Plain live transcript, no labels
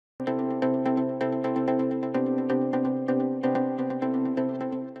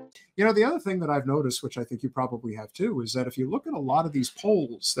You know, the other thing that I've noticed, which I think you probably have too, is that if you look at a lot of these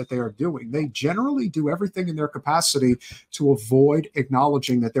polls that they are doing, they generally do everything in their capacity to avoid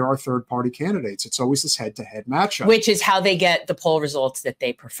acknowledging that there are third-party candidates. It's always this head-to-head matchup. Which is how they get the poll results that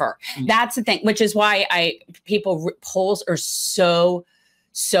they prefer. That's the thing, which is why polls are so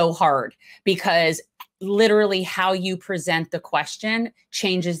hard, because literally how you present the question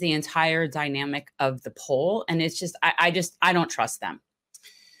changes the entire dynamic of the poll. And it's just, I don't trust them.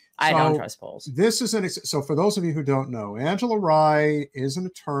 I don't trust polls. This is so for those of you who don't know, Angela Rye is an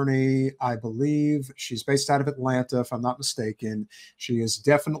attorney. I believe she's based out of Atlanta, if I'm not mistaken. She is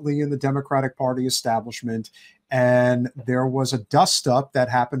definitely in the Democratic Party establishment. And there was a dust up that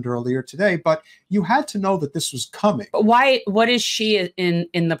happened earlier today, but you had to know that this was coming. Why? What is she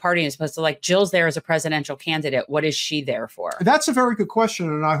in the party as opposed to, like, Jill's there as a presidential candidate? What is she there for? That's a very good question.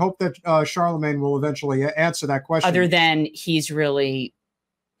 And I hope that Charlamagne will eventually answer that question. Other than he's really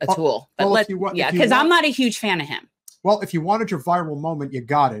a tool. But because I'm not a huge fan of him. Well, if you wanted your viral moment, you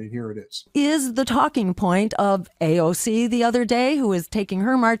got it, and here it is. Is the talking point of AOC the other day, who is taking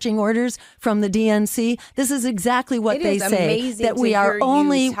her marching orders from the DNC. This is exactly what they say, that we are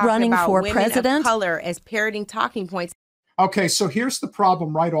only running for president. Of color as parroting talking points. Okay, so here's the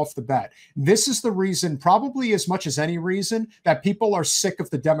problem right off the bat. This is the reason, probably as much as any reason, that people are sick of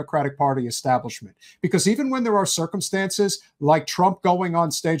the Democratic Party establishment. Because even when there are circumstances like Trump going on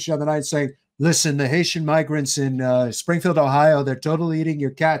stage the other night saying, listen, the Haitian migrants in Springfield, Ohio, they're totally eating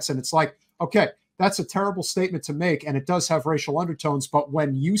your cats. And it's like, okay, that's a terrible statement to make, and it does have racial undertones. But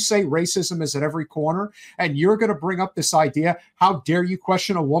when you say racism is at every corner, and you're going to bring up this idea, how dare you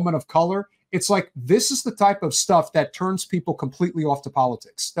question a woman of color? It's like, this is the type of stuff that turns people completely off to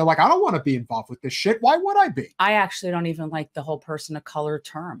politics. They're like, I don't want to be involved with this shit. Why would I be? I actually don't even like the whole person of color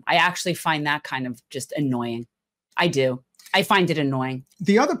term. I actually find that kind of just annoying. I do. I find it annoying.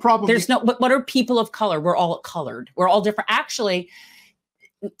 The other problem, there's no, what are people of color? We're all colored. We're all different. Actually,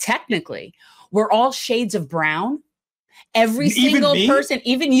 technically, we're all shades of brown. Every single person,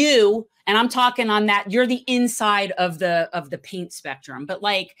 even you, and I'm talking on that, you're the inside of the paint spectrum, but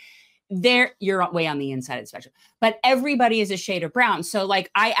like, you're way on the inside of the spectrum, but everybody is a shade of brown. So like,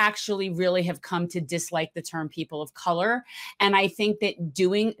 I actually really have come to dislike the term people of color. And I think that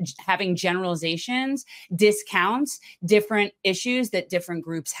having generalizations discounts different issues that different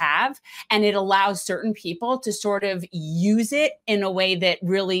groups have. And it allows certain people to sort of use it in a way that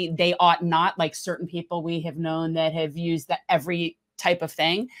really they ought not, like certain people we have known that have used that every type of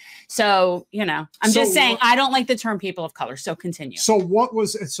thing. So, you know, I'm just saying, I don't like the term people of color. So continue. So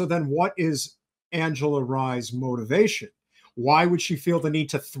then what is Angela Rye's motivation? Why would she feel the need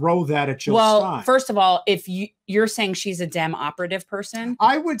to throw that at Jill Stein? Well, first of all, if you're saying she's a Dem operative person,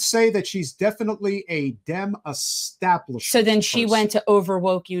 I would say that she's definitely a Dem establishment. So then she went to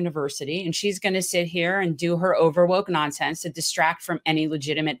Overwoke University, and she's going to sit here and do her overwoke nonsense to distract from any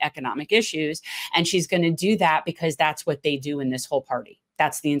legitimate economic issues. And she's going to do that because that's what they do in this whole party.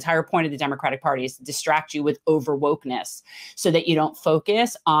 That's the entire point of the Democratic Party, is to distract you with overwokeness so that you don't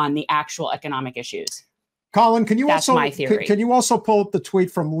focus on the actual economic issues. Colin, can you Can you also pull up the tweet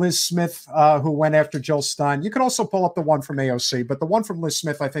from Liz Smith, who went after Jill Stein? You can also pull up the one from AOC, but the one from Liz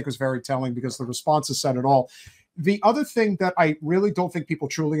Smith, I think, was very telling because the responses said it all. The other thing that I really don't think people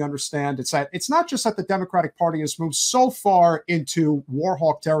truly understand is that it's not just that the Democratic Party has moved so far into war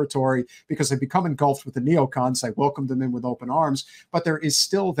hawk territory because they become engulfed with the neocons. I welcomed them in with open arms, but there is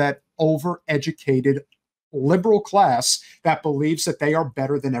still that overeducated liberal class that believes that they are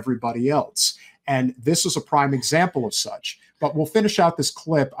better than everybody else. And this is a prime example of such. But we'll finish out this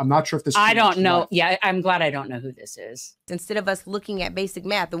clip. I'm not sure if this... I don't know. Yeah, I'm glad I don't know who this is. Instead of us looking at basic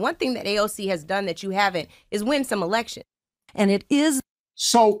math, the one thing that AOC has done that you haven't is win some elections. And it is...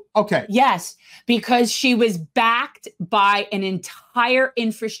 So, okay. Yes, because she was backed by an entire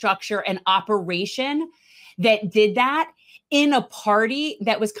infrastructure and operation that did that in a party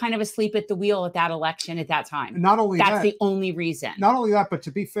that was kind of asleep at the wheel at that election at that time. Not only that's the only reason. Not only that, but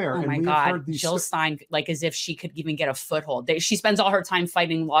to be fair, oh my God, Jill Stein, like as if she could even get a foothold. She spends all her time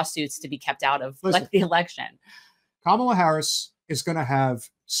fighting lawsuits to be kept out of the election. Kamala Harris is going to have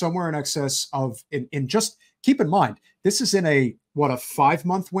somewhere in excess of, in just keep in mind, this is in a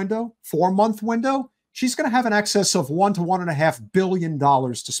 5-month window, 4-month window. She's going to have an excess of $1 to $1.5 billion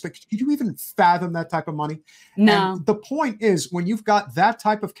to spend. Can you even fathom that type of money? No. And the point is, when you've got that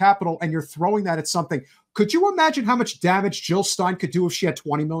type of capital and you're throwing that at something, could you imagine how much damage Jill Stein could do if she had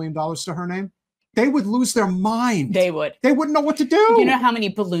 $20 million to her name? They would lose their mind. They would. They wouldn't know what to do. You know how many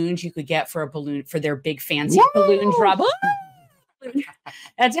balloons you could get for their big fancy balloon drop?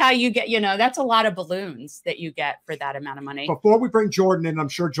 That's how you get, that's a lot of balloons that you get for that amount of money. Before we bring Jordan in, I'm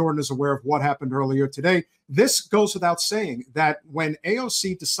sure Jordan is aware of what happened earlier today. This goes without saying that when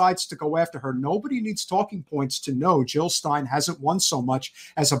AOC decides to go after her, nobody needs talking points to know Jill Stein hasn't won so much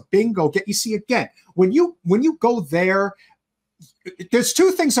as a bingo. You see, again, when you go there, there's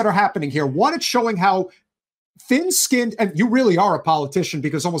two things that are happening here. One, it's showing how thin-skinned, and you really are a politician,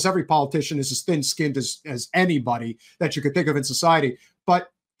 because almost every politician is as thin-skinned as anybody that you could think of in society.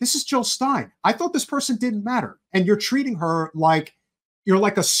 But this is Jill Stein. I thought this person didn't matter, and you're treating her like you're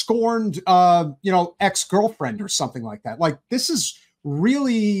like a scorned, ex-girlfriend or something like that. Like, this is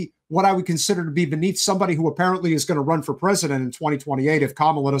really what I would consider to be beneath somebody who apparently is going to run for president in 2028 if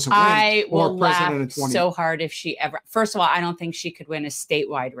Kamala doesn't win. I will laugh so hard if she ever. First of all, I don't think she could win a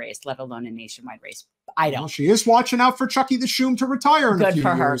statewide race, let alone a nationwide race. I don't. Well, she is watching out for Chucky the Shoom to retire in a few Good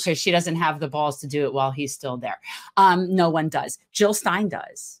for her, years. because she doesn't have the balls to do it while he's still there. No one does. Jill Stein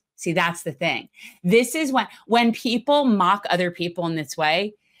does. See, that's the thing. This is when people mock other people in this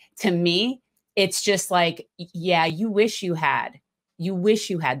way, to me, it's just like, yeah, you wish you had. You wish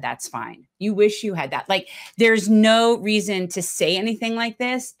you had, that's fine. You wish you had that. Like, there's no reason to say anything like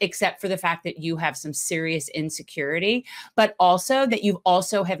this, except for the fact that you have some serious insecurity, but also that you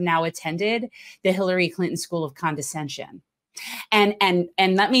also have now attended the Hillary Clinton School of Condescension. And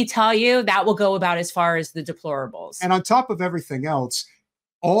let me tell you, that will go about as far as the deplorables. And on top of everything else,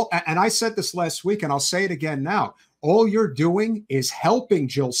 and I said this last week, and I'll say it again now, all you're doing is helping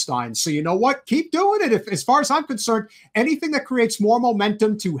Jill Stein. So you know what? Keep doing it. As far as I'm concerned, anything that creates more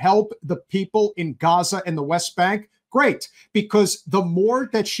momentum to help the people in Gaza and the West Bank, great. Because the more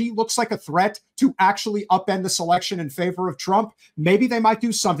that she looks like a threat to actually upend this election in favor of Trump, maybe they might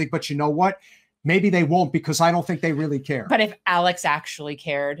do something. But you know what? Maybe they won't, because I don't think they really care. But if Alex actually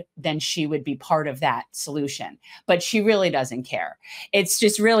cared, then she would be part of that solution. But she really doesn't care. It's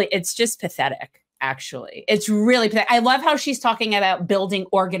just pathetic. Actually, it's really pathetic. I love how she's talking about building,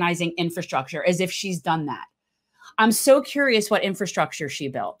 organizing infrastructure as if she's done that. I'm so curious what infrastructure she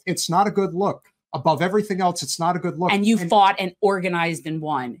built. It's not a good look. Above everything else, it's not a good look. And you fought and organized and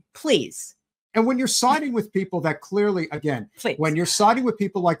won. Please. And when you're siding with people that clearly, again, when you're siding with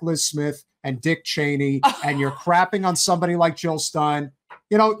people like Liz Smith and Dick Cheney, and you're crapping on somebody like Jill Stein,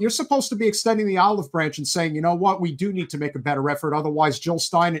 you're supposed to be extending the olive branch and saying, you know what, we do need to make a better effort. Otherwise, Jill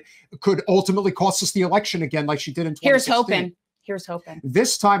Stein could ultimately cost us the election again, like she did in 2016. Here's hoping.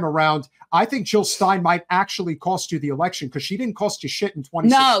 This time around, I think Jill Stein might actually cost you the election, because she didn't cost you shit in 2016.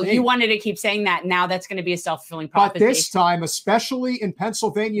 No, you wanted to keep saying that. Now that's going to be a self-fulfilling prophecy. But this time, especially in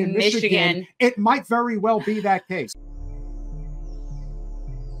Pennsylvania and Michigan, it might very well be that case.